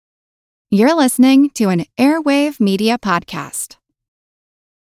You're listening to an Airwave Media Podcast.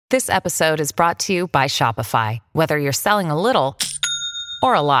 This episode is brought to you by Shopify. Whether you're selling a little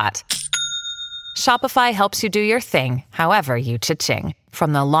or a lot, Shopify helps you do your thing, however you cha-ching.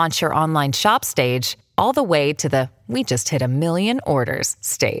 From the launch your online shop stage, all the way to the we just hit 1 million orders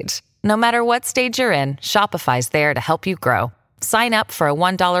stage. No matter what stage you're in, Shopify's there to help you grow. Sign up for a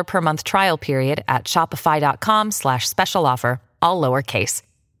 $1 per month trial period at shopify.com/special offer, all lowercase.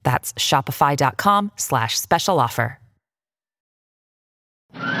 That's shopify.com/special offer.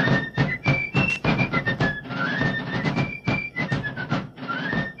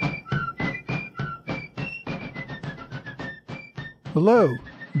 Hello,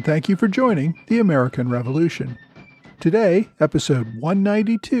 and thank you for joining the American Revolution. Today, episode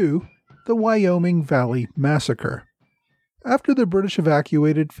 192, the Wyoming Valley Massacre. After the British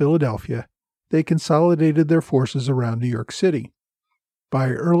evacuated Philadelphia, they consolidated their forces around New York City.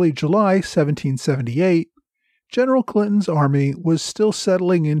 By early July 1778, General Clinton's army was still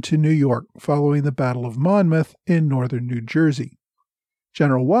settling into New York following the Battle of Monmouth in northern New Jersey.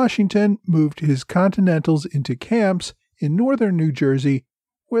 General Washington moved his Continentals into camps in northern New Jersey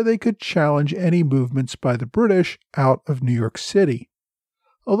where they could challenge any movements by the British out of New York City.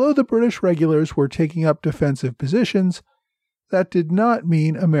 Although the British regulars were taking up defensive positions, that did not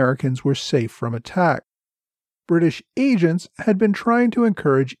mean Americans were safe from attack. British agents had been trying to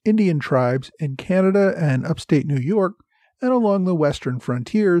encourage Indian tribes in Canada and upstate New York and along the western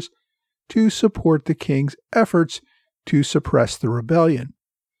frontiers to support the king's efforts to suppress the rebellion.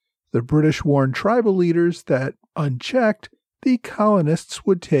 The British warned tribal leaders that, unchecked, the colonists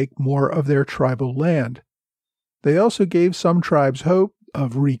would take more of their tribal land. They also gave some tribes hope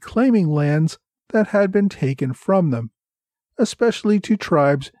of reclaiming lands that had been taken from them, especially to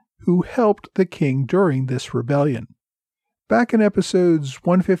tribes who helped the king during this rebellion. Back in episodes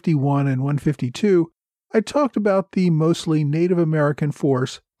 151 and 152, I talked about the mostly Native American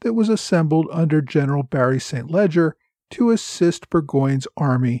force that was assembled under General Barry St. Leger to assist Burgoyne's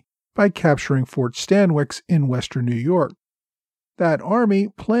army by capturing Fort Stanwix in western New York. That army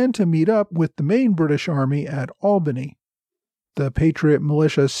planned to meet up with the main British army at Albany. The Patriot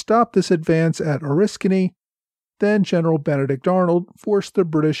militia stopped this advance at Oriskany. Then General Benedict Arnold forced the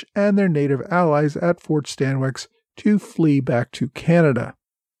British and their native allies at Fort Stanwix to flee back to Canada.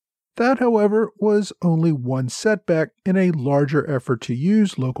 That, however, was only one setback in a larger effort to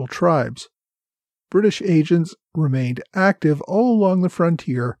use local tribes. British agents remained active all along the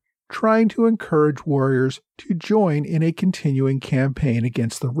frontier, trying to encourage warriors to join in a continuing campaign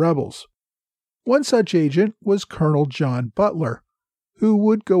against the rebels. One such agent was Colonel John Butler, who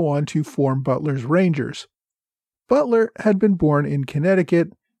would go on to form Butler's Rangers. Butler had been born in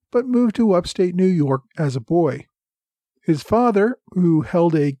Connecticut, but moved to upstate New York as a boy. His father, who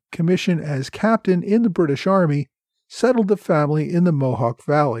held a commission as captain in the British Army, settled the family in the Mohawk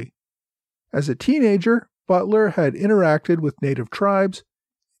Valley. As a teenager, Butler had interacted with native tribes,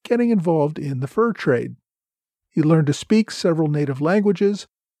 getting involved in the fur trade. He learned to speak several native languages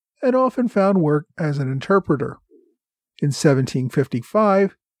and often found work as an interpreter. In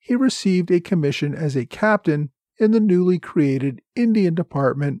 1755, he received a commission as a captain in the newly created Indian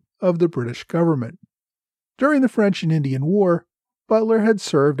Department of the British government. During the French and Indian War, Butler had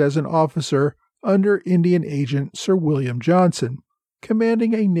served as an officer under Indian agent Sir William Johnson,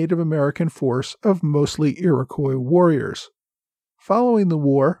 commanding a Native American force of mostly Iroquois warriors. Following the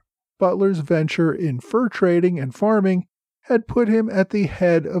war, Butler's venture in fur trading and farming had put him at the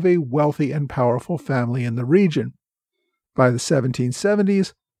head of a wealthy and powerful family in the region. By the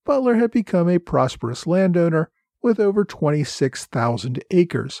 1770s, Butler had become a prosperous landowner with over 26,000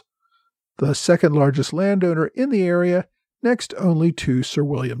 acres, the second largest landowner in the area, next only to Sir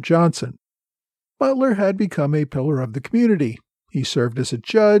William Johnson. Butler had become a pillar of the community. He served as a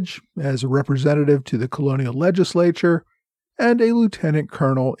judge, as a representative to the colonial legislature, and a lieutenant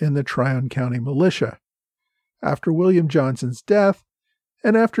colonel in the Tryon County Militia. After William Johnson's death,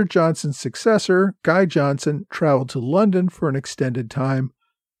 and after Johnson's successor, Guy Johnson, traveled to London for an extended time,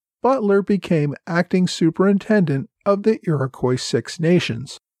 Butler became acting superintendent of the Iroquois Six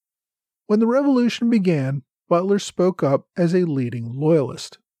Nations. When the Revolution began, Butler spoke up as a leading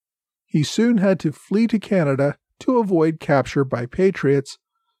loyalist. He soon had to flee to Canada to avoid capture by Patriots,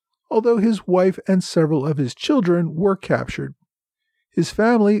 although his wife and several of his children were captured. His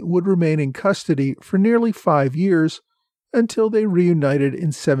family would remain in custody for nearly 5 years until they reunited in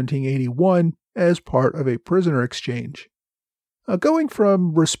 1781 as part of a prisoner exchange. Going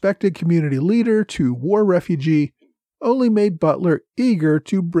from respected community leader to war refugee only made Butler eager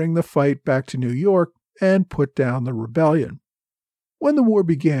to bring the fight back to New York and put down the rebellion. When the war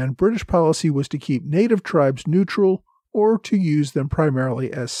began, British policy was to keep native tribes neutral or to use them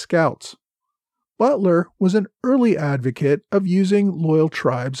primarily as scouts. Butler was an early advocate of using loyal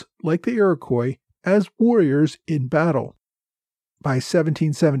tribes like the Iroquois as warriors in battle. By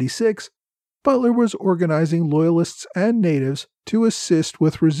 1776, Butler was organizing loyalists and natives to assist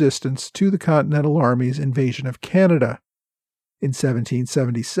with resistance to the Continental Army's invasion of Canada. In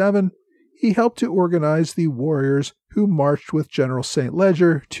 1777, he helped to organize the warriors who marched with General St.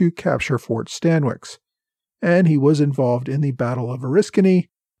 Leger to capture Fort Stanwix, and he was involved in the Battle of Oriskany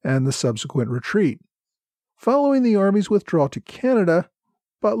and the subsequent retreat. Following the Army's withdrawal to Canada,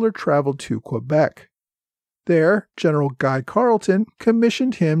 Butler traveled to Quebec. There, General Guy Carleton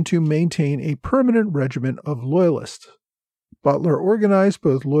commissioned him to maintain a permanent regiment of Loyalists. Butler organized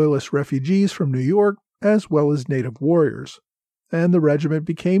both Loyalist refugees from New York as well as native warriors, and the regiment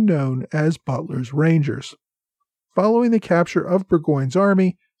became known as Butler's Rangers. Following the capture of Burgoyne's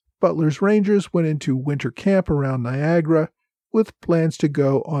army, Butler's Rangers went into winter camp around Niagara with plans to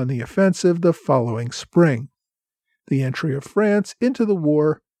go on the offensive the following spring. The entry of France into the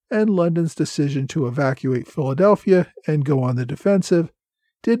war and London's decision to evacuate Philadelphia and go on the defensive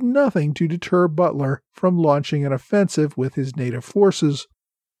did nothing to deter Butler from launching an offensive with his native forces.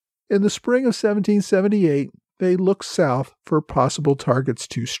 In the spring of 1778, they looked south for possible targets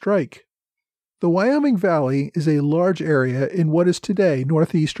to strike. The Wyoming Valley is a large area in what is today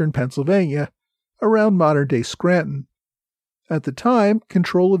northeastern Pennsylvania, around modern-day Scranton. At the time,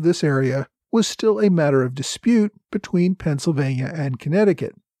 control of this area was still a matter of dispute between Pennsylvania and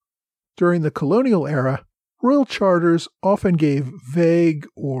Connecticut. During the colonial era, royal charters often gave vague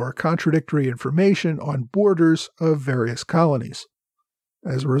or contradictory information on borders of various colonies.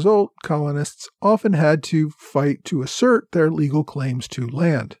 As a result, colonists often had to fight to assert their legal claims to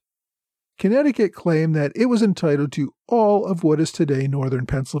land. Connecticut claimed that it was entitled to all of what is today northern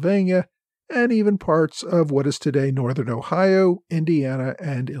Pennsylvania and even parts of what is today northern Ohio, Indiana,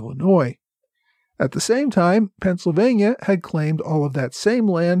 and Illinois. At the same time, Pennsylvania had claimed all of that same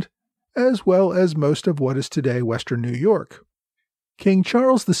land, as well as most of what is today western New York. King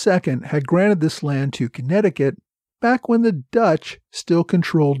Charles II had granted this land to Connecticut back when the Dutch still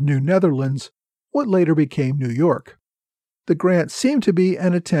controlled New Netherlands, what later became New York. The grant seemed to be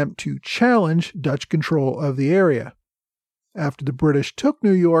an attempt to challenge Dutch control of the area. After the British took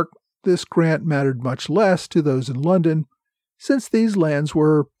New York, this grant mattered much less to those in London, since these lands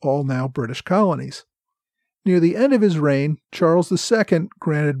were all now British colonies. Near the end of his reign, Charles II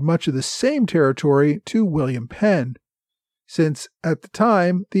granted much of the same territory to William Penn, since at the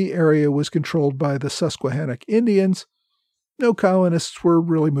time the area was controlled by the Susquehannock Indians. No colonists were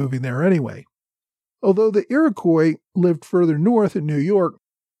really moving there anyway. Although the Iroquois lived further north in New York,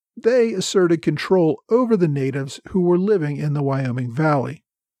 they asserted control over the natives who were living in the Wyoming Valley.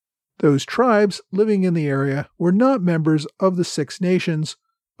 Those tribes living in the area were not members of the Six Nations,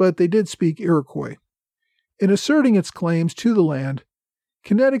 but they did speak Iroquois. In asserting its claims to the land,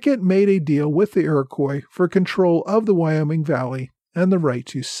 Connecticut made a deal with the Iroquois for control of the Wyoming Valley and the right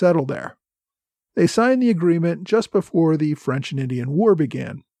to settle there. They signed the agreement just before the French and Indian War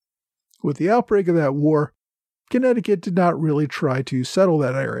began. With the outbreak of that war, Connecticut did not really try to settle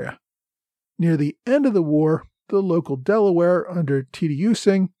that area. Near the end of the war, the local Delaware under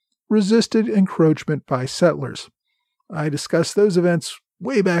Teddiusing resisted encroachment by settlers. I discussed those events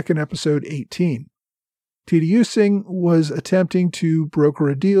way back in episode 18. Teddiusing was attempting to broker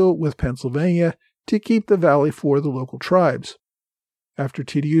a deal with Pennsylvania to keep the valley for the local tribes. After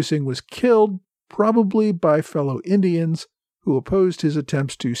Teddiusing was killed, probably by fellow Indians who opposed his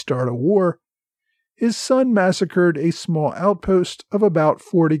attempts to start a war, his son massacred a small outpost of about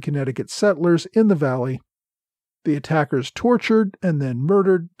 40 Connecticut settlers in the valley. The attackers tortured and then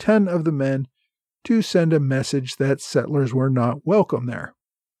murdered 10 of the men to send a message that settlers were not welcome there.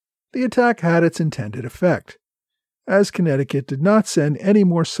 The attack had its intended effect, as Connecticut did not send any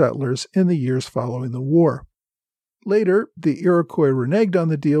more settlers in the years following the war. Later, the Iroquois reneged on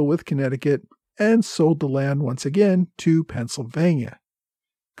the deal with Connecticut and sold the land once again to Pennsylvania.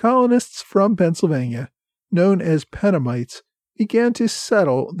 Colonists from Pennsylvania, known as Pennamites, began to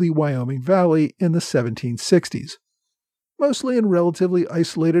settle the Wyoming Valley in the 1760s, mostly in relatively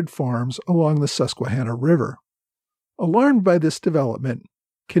isolated farms along the Susquehanna River. Alarmed by this development,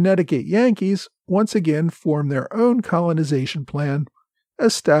 Connecticut Yankees once again formed their own colonization plan,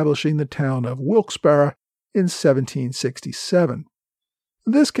 establishing the town of Wilkes-Barre in 1767.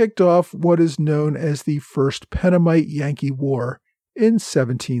 This kicked off what is known as the First Pennamite-Yankee War in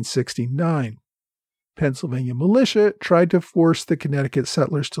 1769. Pennsylvania militia tried to force the Connecticut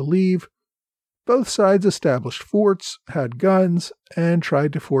settlers to leave, Both sides established forts, had guns, and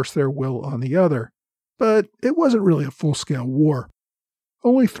tried to force their will on the other, but it wasn't really a full-scale war.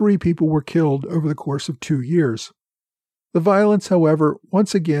 Only 3 people were killed over the course of 2 years. The violence, however,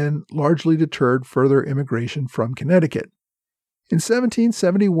 once again largely deterred further immigration from Connecticut. In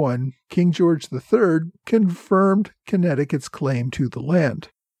 1771, King George III confirmed Connecticut's claim to the land.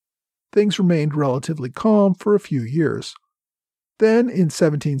 Things remained relatively calm for a few years. Then, in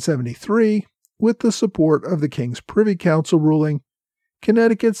 1773, with the support of the King's Privy Council ruling,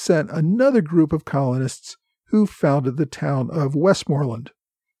 Connecticut sent another group of colonists who founded the town of Westmoreland.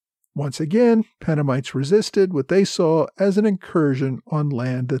 Once again, Pennamites resisted what they saw as an incursion on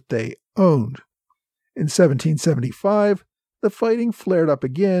land that they owned. In 1775, the fighting flared up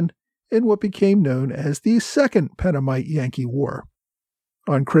again in what became known as the Second Pennamite-Yankee War.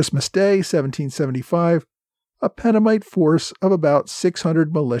 On Christmas Day, 1775, a Pennamite force of about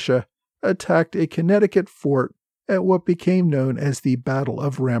 600 militia attacked a Connecticut fort at what became known as the Battle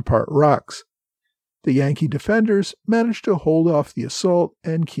of Rampart Rocks. The Yankee defenders managed to hold off the assault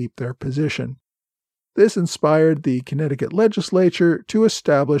and keep their position. This inspired the Connecticut legislature to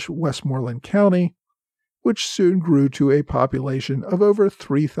establish Westmoreland County, which soon grew to a population of over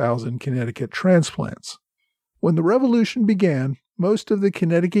 3,000 Connecticut transplants. When the Revolution began, most of the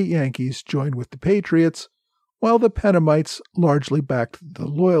Connecticut Yankees joined with the Patriots, while the Pennamites largely backed the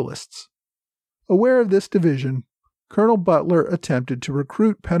Loyalists. Aware of this division, Colonel Butler attempted to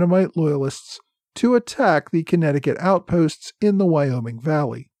recruit Pennamite Loyalists to attack the Connecticut outposts in the Wyoming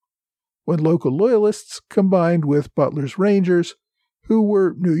Valley. When local Loyalists combined with Butler's Rangers, who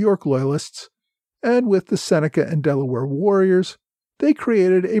were New York Loyalists, and with the Seneca and Delaware warriors, they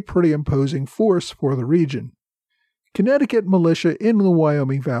created a pretty imposing force for the region. Connecticut militia in the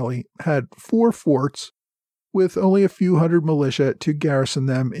Wyoming Valley had 4 forts, with only a few hundred militia to garrison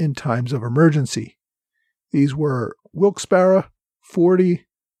them in times of emergency. These were Wilkes-Barre, Forty,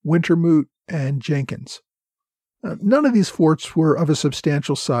 Wintermoot, and Jenkins. None of these forts were of a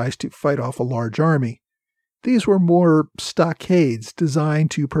substantial size to fight off a large army. These were more stockades designed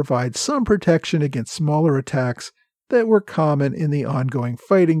to provide some protection against smaller attacks that were common in the ongoing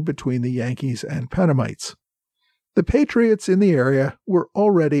fighting between the Yankees and Pennamites. The Patriots in the area were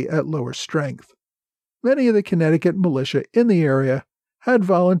already at lower strength. Many of the Connecticut militia in the area had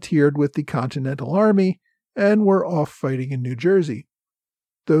volunteered with the Continental Army and were off fighting in New Jersey.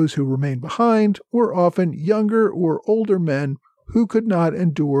 Those who remained behind were often younger or older men who could not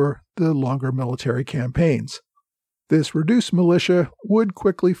endure the longer military campaigns. This reduced militia would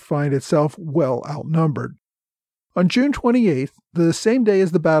quickly find itself well outnumbered. On June 28th, the same day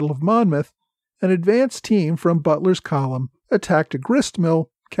as the Battle of Monmouth, an advance team from Butler's column attacked a grist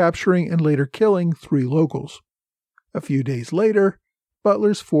mill, capturing and later killing 3 locals. A few days later,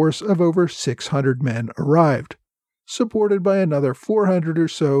 Butler's force of over 600 men arrived, supported by another 400 or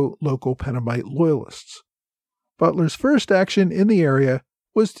so local Pennamite loyalists. Butler's first action in the area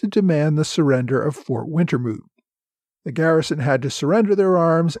was to demand the surrender of Fort Wintermoot. The garrison had to surrender their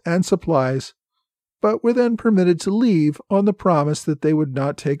arms and supplies, but were then permitted to leave on the promise that they would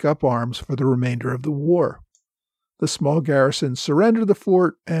not take up arms for the remainder of the war. The small garrison surrendered the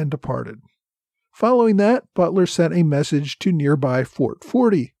fort and departed. Following that, Butler sent a message to nearby Fort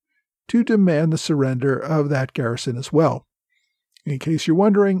Forty to demand the surrender of that garrison as well. In case you're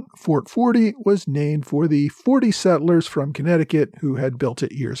wondering, Fort Forty was named for the 40 settlers from Connecticut who had built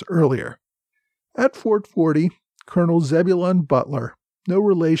it years earlier. At Fort Forty, Colonel Zebulon Butler, no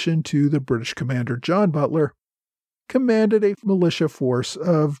relation to the British commander John Butler, commanded a militia force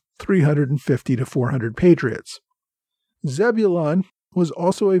of 350 to 400 patriots. Zebulon was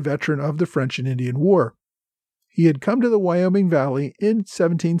also a veteran of the French and Indian War. He had come to the Wyoming Valley in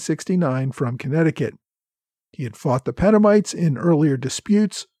 1769 from Connecticut. He had fought the Pennamites in earlier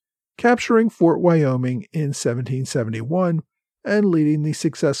disputes, capturing Fort Wyoming in 1771 and leading the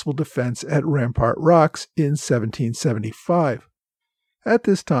successful defense at Rampart Rocks in 1775. At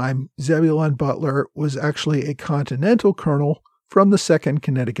this time, Zebulon Butler was actually a Continental colonel from the 2nd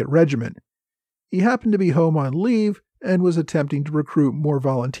Connecticut Regiment. He happened to be home on leave and was attempting to recruit more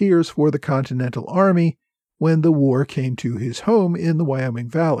volunteers for the Continental Army when the war came to his home in the Wyoming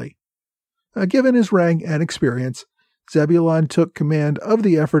Valley. Given his rank and experience, Zebulon took command of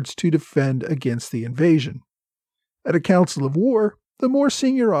the efforts to defend against the invasion. At a council of war, the more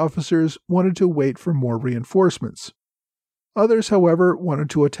senior officers wanted to wait for more reinforcements. Others, however, wanted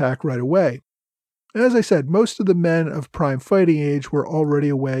to attack right away. As I said, most of the men of prime fighting age were already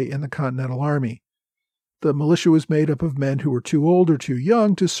away in the Continental Army. The militia was made up of men who were too old or too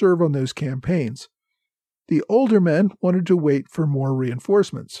young to serve on those campaigns. The older men wanted to wait for more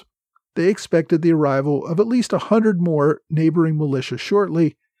reinforcements. they expected the arrival of at least 100 more neighboring militia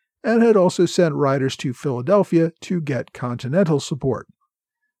shortly, and had also sent riders to Philadelphia to get Continental support.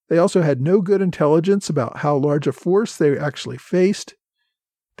 They also had no good intelligence about how large a force they actually faced.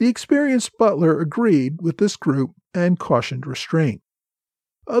 The experienced Butler agreed with this group and cautioned restraint.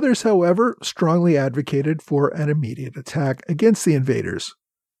 Others, however, strongly advocated for an immediate attack against the invaders,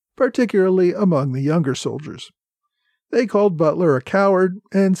 particularly among the younger soldiers. They called Butler a coward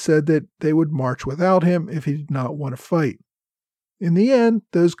and said that they would march without him if he did not want to fight. In the end,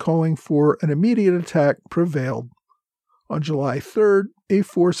 those calling for an immediate attack prevailed. On July 3rd, a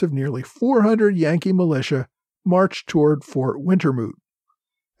force of nearly 400 Yankee militia marched toward Fort Wintermoot.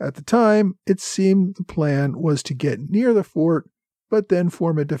 At the time, it seemed the plan was to get near the fort, but then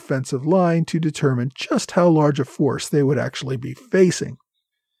form a defensive line to determine just how large a force they would actually be facing.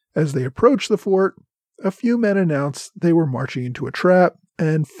 As they approached the fort, a few men announced they were marching into a trap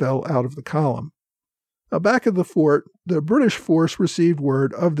and fell out of the column. Now, back at the fort, the British force received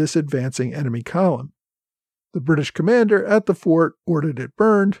word of this advancing enemy column. The British commander at the fort ordered it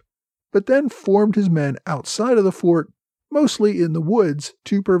burned, but then formed his men outside of the fort, mostly in the woods,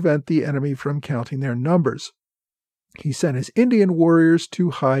 to prevent the enemy from counting their numbers. He sent his Indian warriors to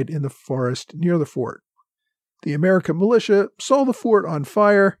hide in the forest near the fort. The American militia saw the fort on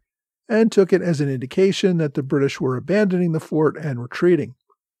fire and took it as an indication that the British were abandoning the fort and retreating.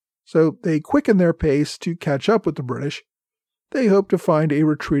 So they quickened their pace to catch up with the British. They hoped to find a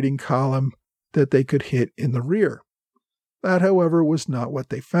retreating column that they could hit in the rear. That, however, was not what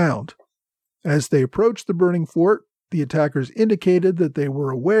they found. As they approached the burning fort, the attackers indicated that they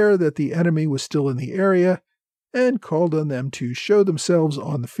were aware that the enemy was still in the area and called on them to show themselves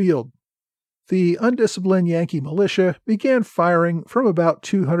on the field. The undisciplined Yankee militia began firing from about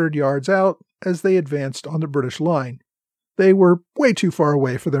 200 yards out as they advanced on the British line. They were way too far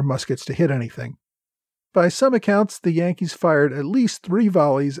away for their muskets to hit anything. By some accounts, the Yankees fired at least 3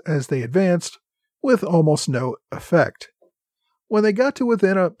 volleys as they advanced, with almost no effect. When they got to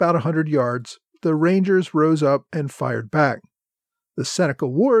within about 100 yards, the Rangers rose up and fired back. The Seneca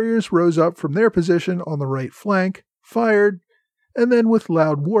warriors rose up from their position on the right flank, fired, and then with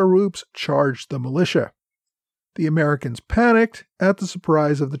loud war whoops charged the militia. The Americans panicked at the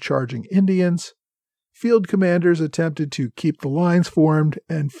surprise of the charging Indians. Field commanders attempted to keep the lines formed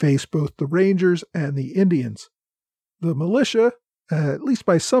and face both the Rangers and the Indians. The militia, at least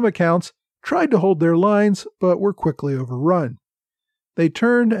by some accounts, tried to hold their lines but were quickly overrun. They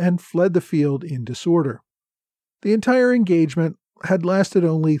turned and fled the field in disorder. The entire engagement had lasted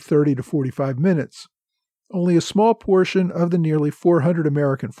only 30 to 45 minutes. Only a small portion of the nearly 400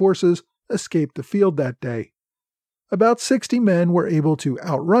 American forces escaped the field that day. About 60 men were able to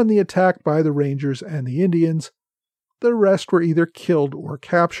outrun the attack by the Rangers and the Indians. The rest were either killed or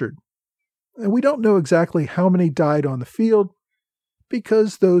captured. And we don't know exactly how many died on the field,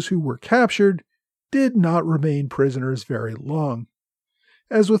 because those who were captured did not remain prisoners very long.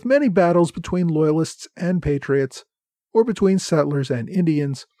 As with many battles between Loyalists and Patriots, or between settlers and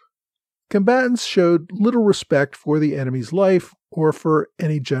Indians, combatants showed little respect for the enemy's life or for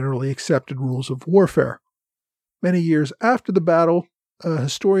any generally accepted rules of warfare. Many years after the battle, a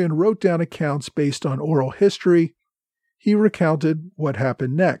historian wrote down accounts based on oral history. He recounted what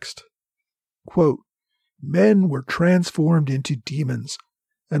happened next. Quote, "Men were transformed into demons,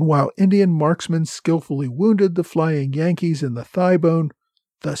 and while Indian marksmen skillfully wounded the flying Yankees in the thigh bone,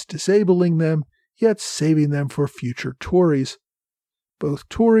 thus disabling them, yet saving them for future Tories, both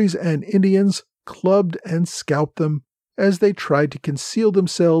Tories and Indians clubbed and scalped them as they tried to conceal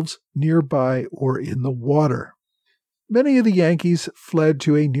themselves nearby or in the water. Many of the Yankees fled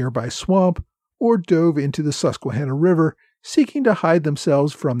to a nearby swamp or dove into the Susquehanna River, seeking to hide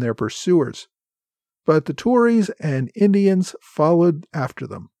themselves from their pursuers. But the Tories and Indians followed after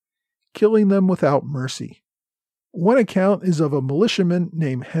them, killing them without mercy. One account is of a militiaman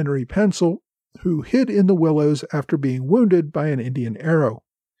named Henry Pencil, who hid in the willows after being wounded by an Indian arrow.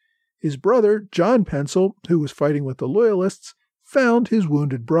 His brother, John Pencil, who was fighting with the Loyalists, found his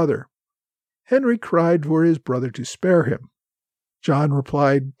wounded brother. Henry cried for his brother to spare him. John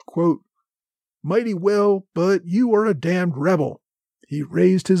replied, quote, "Mighty well, but you are a damned rebel." He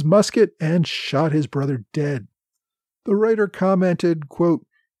raised his musket and shot his brother dead. The writer commented, quote,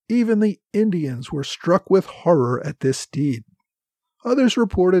 "Even the Indians were struck with horror at this deed." Others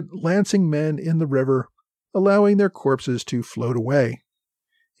reported lancing men in the river, allowing their corpses to float away.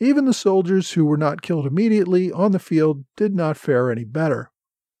 Even the soldiers who were not killed immediately on the field did not fare any better.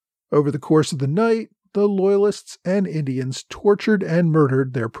 Over the course of the night, the Loyalists and Indians tortured and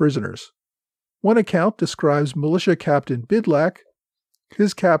murdered their prisoners. One account describes Militia Captain Bidlack,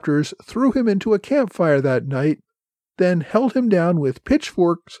 His captors threw him into a campfire that night, then held him down with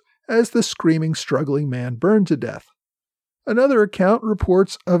pitchforks as the screaming, struggling man burned to death. Another account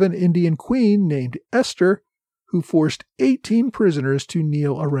reports of an Indian queen named Esther who forced 18 prisoners to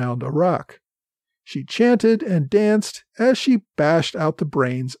kneel around a rock. She chanted and danced as she bashed out the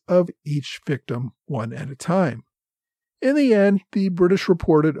brains of each victim one at a time. In the end, the British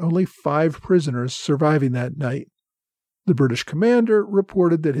reported only 5 prisoners surviving that night. The British commander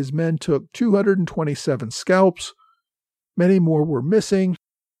reported that his men took 227 scalps. Many more were missing,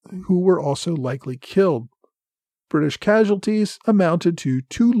 who were also likely killed. British casualties amounted to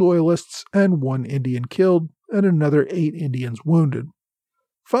 2 loyalists and 1 Indian killed, and another 8 Indians wounded.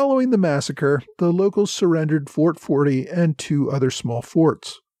 Following the massacre, the locals surrendered Fort 40 and 2 other small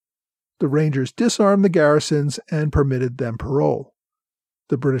forts. The Rangers disarmed the garrisons and permitted them parole.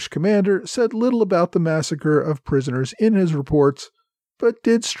 The British commander said little about the massacre of prisoners in his reports, but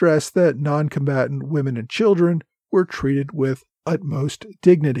did stress that non-combatant women and children were treated with utmost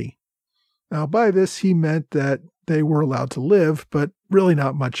dignity. Now, by this he meant that they were allowed to live, but really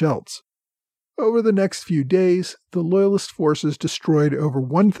not much else. Over the next few days, the Loyalist forces destroyed over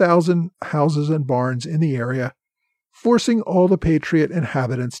 1,000 houses and barns in the area, forcing all the Patriot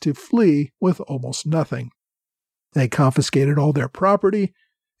inhabitants to flee with almost nothing. They confiscated all their property,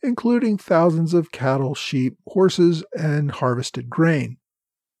 including thousands of cattle, sheep, horses, and harvested grain.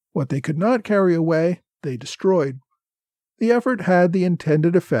 What they could not carry away, they destroyed. The effort had the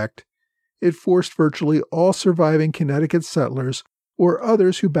intended effect. It forced virtually all surviving Connecticut settlers or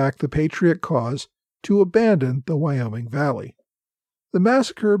others who backed the Patriot cause to abandon the Wyoming Valley. The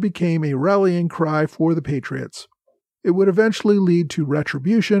massacre became a rallying cry for the Patriots. It would eventually lead to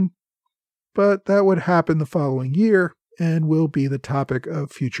retribution, but that would happen the following year and will be the topic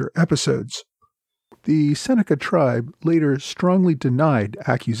of future episodes. The Seneca tribe later strongly denied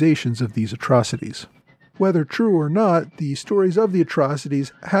accusations of these atrocities. Whether true or not, the stories of the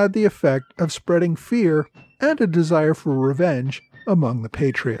atrocities had the effect of spreading fear and a desire for revenge among the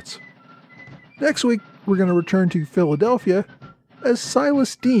Patriots. Next week, we're going to return to Philadelphia as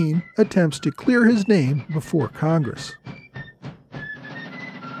Silas Deane attempts to clear his name before Congress.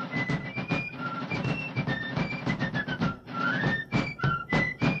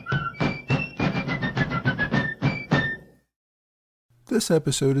 This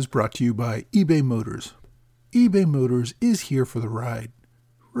episode is brought to you by eBay Motors. eBay Motors is here for the ride.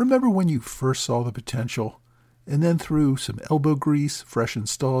 Remember when you first saw the potential, and then through some elbow grease, fresh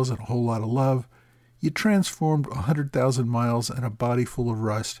installs, and a whole lot of love, you transformed 100,000 miles and a body full of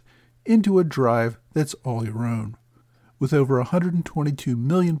rust into a drive that's all your own. With over 122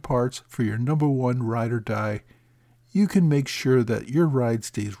 million parts for your number one ride or die, you can make sure that your ride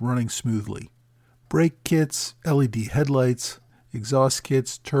stays running smoothly. Brake kits, LED headlights, exhaust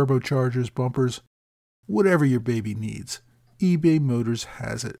kits, turbochargers, bumpers, whatever your baby needs, eBay Motors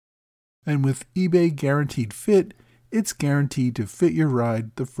has it. And with eBay Guaranteed Fit, it's guaranteed to fit your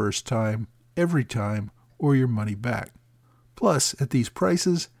ride the first time, every time, or your money back. Plus, at these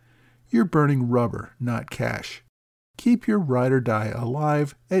prices, you're burning rubber, not cash. Keep your ride or die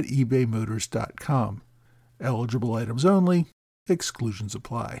alive at ebaymotors.com. Eligible items only. Exclusions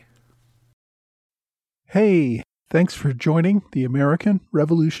apply. Hey, thanks for joining the American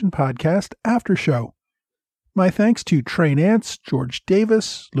Revolution Podcast After Show. My thanks to Trey Nance, George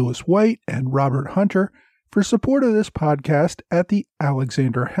Davis, Lewis White, and Robert Hunter for support of this podcast at the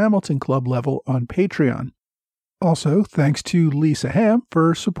Alexander Hamilton Club level on Patreon. Also, thanks to Lisa Ham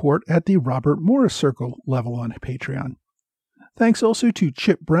for support at the Robert Morris Circle level on Patreon. Thanks also to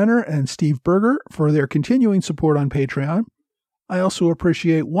Chip Brenner and Steve Berger for their continuing support on Patreon. I also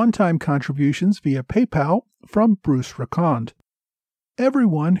appreciate one-time contributions via PayPal from Bruce Racond.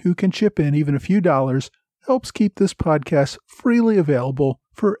 Everyone who can chip in even a few dollars helps keep this podcast freely available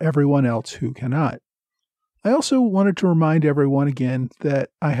for everyone else who cannot. I also wanted to remind everyone again that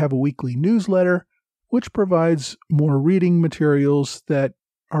I have a weekly newsletter which provides more reading materials that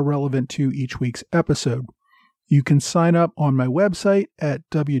are relevant to each week's episode. You can sign up on my website at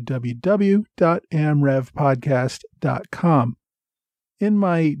www.amrevpodcast.com. In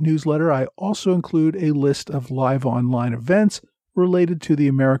my newsletter, I also include a list of live online events related to the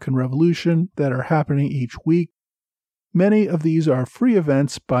American Revolution that are happening each week. Many of these are free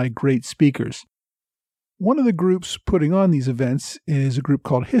events by great speakers. One of the groups putting on these events is a group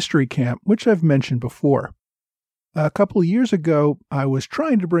called History Camp, which I've mentioned before. A couple of years ago, I was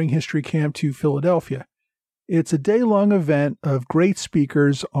trying to bring History Camp to Philadelphia. It's a day-long event of great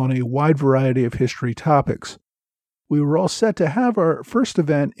speakers on a wide variety of history topics. We were all set to have our first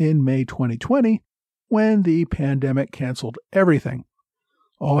event in May 2020 when the pandemic canceled everything.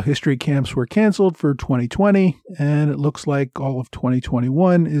 All history camps were canceled for 2020, and it looks like all of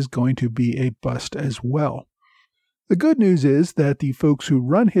 2021 is going to be a bust as well. The good news is that the folks who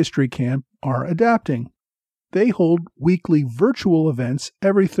run History Camp are adapting. They hold weekly virtual events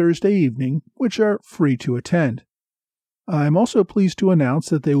every Thursday evening, which are free to attend. I'm also pleased to announce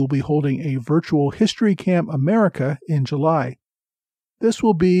that they will be holding a virtual History Camp America in July. This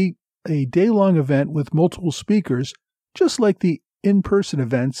will be a day-long event with multiple speakers, just like the in-person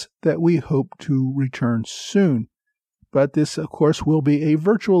events that we hope to return soon. But this, of course, will be a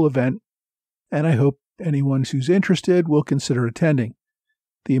virtual event, and I hope anyone who's interested will consider attending.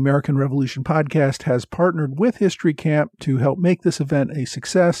 The American Revolution podcast has partnered with History Camp to help make this event a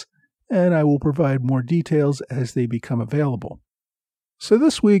success, and I will provide more details as they become available. So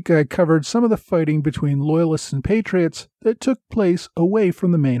this week I covered some of the fighting between Loyalists and Patriots that took place away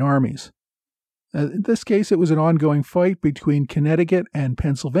from the main armies. In this case, it was an ongoing fight between Connecticut and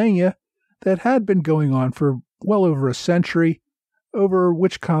Pennsylvania that had been going on for well over a century over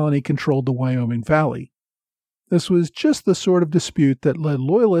which colony controlled the Wyoming Valley. This was just the sort of dispute that led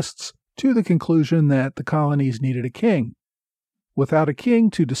Loyalists to the conclusion that the colonies needed a king. Without a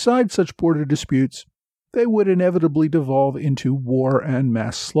king to decide such border disputes, they would inevitably devolve into war and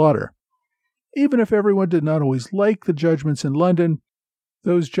mass slaughter. Even if everyone did not always like the judgments in London,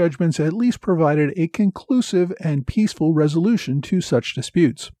 those judgments at least provided a conclusive and peaceful resolution to such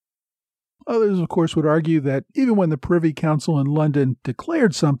disputes. Others, of course, would argue that even when the Privy Council in London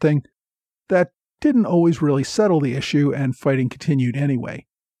declared something, that didn't always really settle the issue and fighting continued anyway.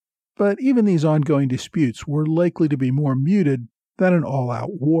 But even these ongoing disputes were likely to be more muted than an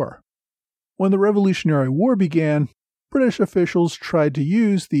all-out war. When the Revolutionary War began, British officials tried to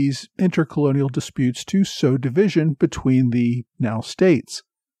use these intercolonial disputes to sow division between the now states.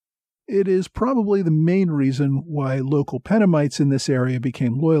 It is probably the main reason why local Pennamites in this area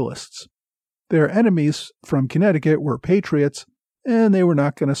became Loyalists. Their enemies from Connecticut were Patriots, and they were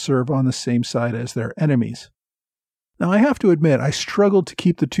not going to serve on the same side as their enemies. Now, I have to admit, I struggled to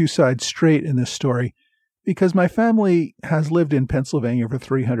keep the two sides straight in this story because my family has lived in Pennsylvania for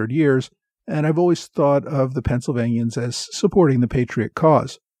 300 years, and I've always thought of the Pennsylvanians as supporting the Patriot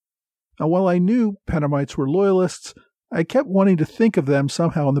cause. Now, while I knew Pennamites were Loyalists, I kept wanting to think of them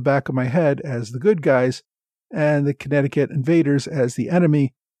somehow in the back of my head as the good guys and the Connecticut invaders as the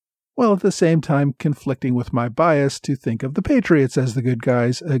enemy, while at the same time conflicting with my bias to think of the Patriots as the good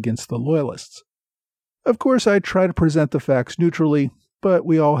guys against the Loyalists. Of course, I try to present the facts neutrally, but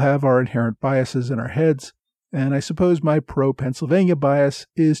we all have our inherent biases in our heads, and I suppose my pro-Pennsylvania bias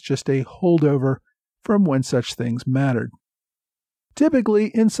is just a holdover from when such things mattered. Typically,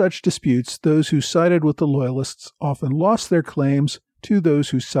 in such disputes, those who sided with the Loyalists often lost their claims to those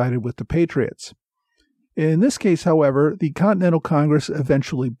who sided with the Patriots. In this case, however, the Continental Congress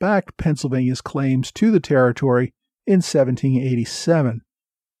eventually backed Pennsylvania's claims to the territory in 1787.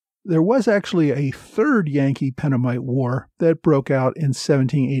 There was actually a third Yankee-Pennamite War that broke out in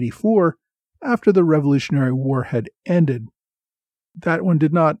 1784 after the Revolutionary War had ended. That one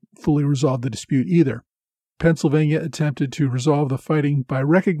did not fully resolve the dispute either. Pennsylvania attempted to resolve the fighting by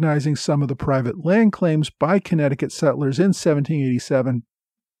recognizing some of the private land claims by Connecticut settlers in 1787.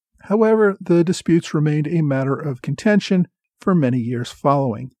 However, the disputes remained a matter of contention for many years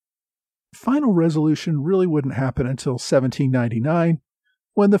following. Final resolution really wouldn't happen until 1799,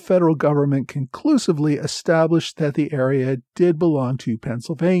 when the federal government conclusively established that the area did belong to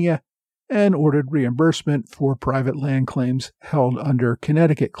Pennsylvania and ordered reimbursement for private land claims held under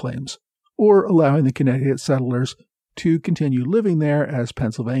Connecticut claims, or allowing the Connecticut settlers to continue living there as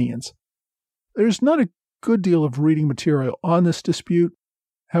Pennsylvanians. There's not a good deal of reading material on this dispute.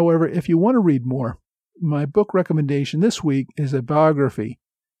 However, if you want to read more, my book recommendation this week is a biography.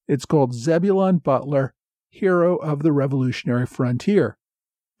 It's called Zebulon Butler, Hero of the Revolutionary Frontier,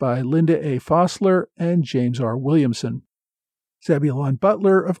 by Linda A. Fossler and James R. Williamson. Zebulon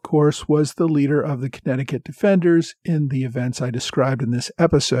Butler, of course, was the leader of the Connecticut Defenders in the events I described in this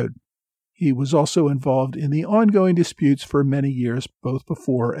episode. He was also involved in the ongoing disputes for many years, both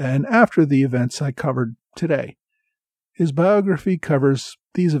before and after the events I covered today. His biography covers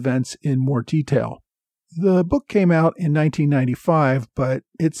these events in more detail. The book came out in 1995, but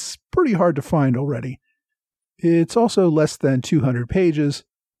it's pretty hard to find already. It's also less than 200 pages,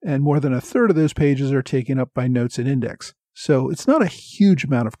 and more than a third of those pages are taken up by notes and index. So it's not a huge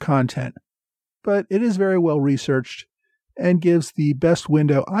amount of content, but it is very well researched and gives the best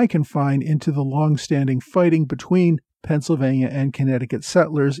window I can find into the long-standing fighting between Pennsylvania and Connecticut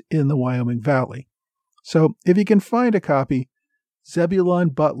settlers in the Wyoming Valley. So if you can find a copy, Zebulon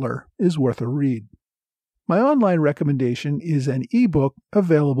Butler is worth a read. My online recommendation is an ebook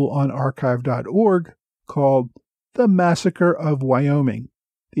available on archive.org called The Massacre of Wyoming,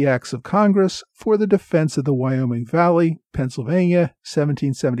 the Acts of Congress for the Defense of the Wyoming Valley, Pennsylvania,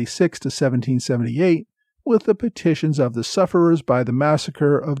 1776 to 1778, with the petitions of the sufferers by the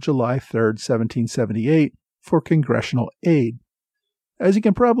massacre of July 3, 1778, for congressional aid. As you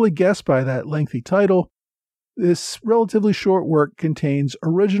can probably guess by that lengthy title, this relatively short work contains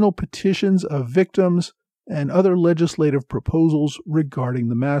original petitions of victims and other legislative proposals regarding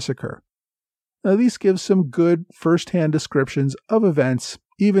the massacre. Now, these give some good first-hand descriptions of events,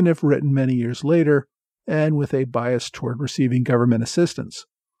 even if written many years later, and with a bias toward receiving government assistance.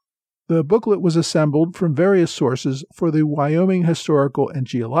 The booklet was assembled from various sources for the Wyoming Historical and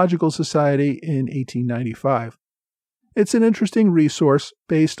Geological Society in 1895. It's an interesting resource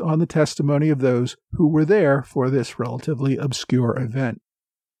based on the testimony of those who were there for this relatively obscure event.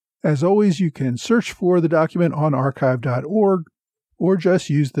 As always, you can search for the document on archive.org or just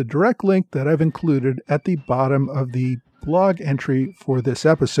use the direct link that I've included at the bottom of the blog entry for this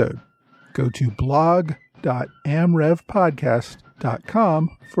episode. Go to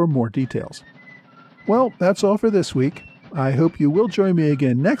blog.amrevpodcast.com for more details. Well, that's all for this week. I hope you will join me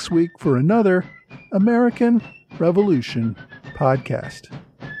again next week for another American Revolution podcast.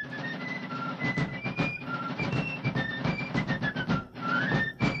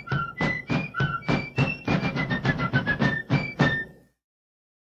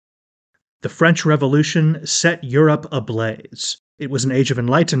 The French Revolution set Europe ablaze. It was an age of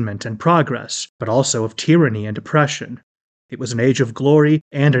enlightenment and progress, but also of tyranny and oppression. It was an age of glory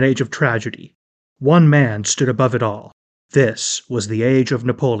and an age of tragedy. One man stood above it all. This was the Age of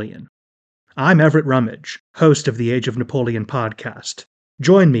Napoleon. I'm Everett Rummage, host of the Age of Napoleon podcast.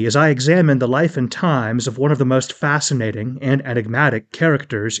 Join me as I examine the life and times of one of the most fascinating and enigmatic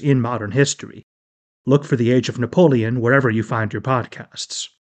characters in modern history. Look for the Age of Napoleon wherever you find your podcasts.